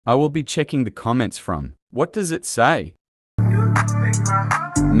I will be checking the comments from. What does it say?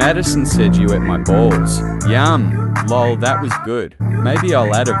 Madison said you ate my balls. Yum. Lol, that was good. Maybe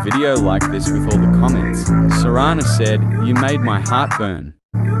I'll add a video like this with all the comments. Sarana said, you made my heart burn.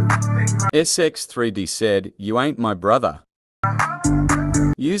 SX3D said, you ain't my brother.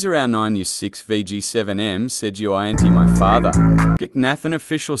 User our9U6VG7M said you ain't my father. Nathan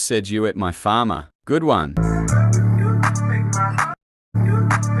Official said you ate my farmer. Good one.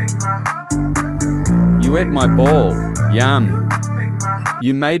 You ate my ball. Yum.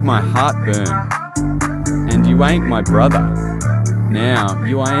 You made my heart burn. And you ain't my brother. Now,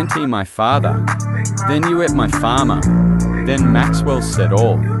 you ain't my father. Then you ate my farmer. Then Maxwell said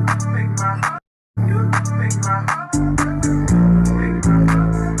all.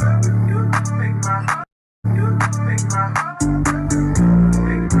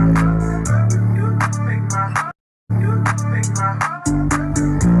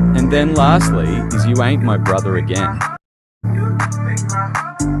 And then lastly is you ain't my brother again.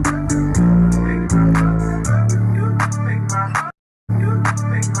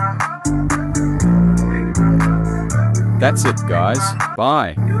 That's it guys,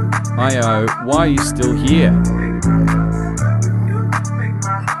 bye. IO, why are you still here?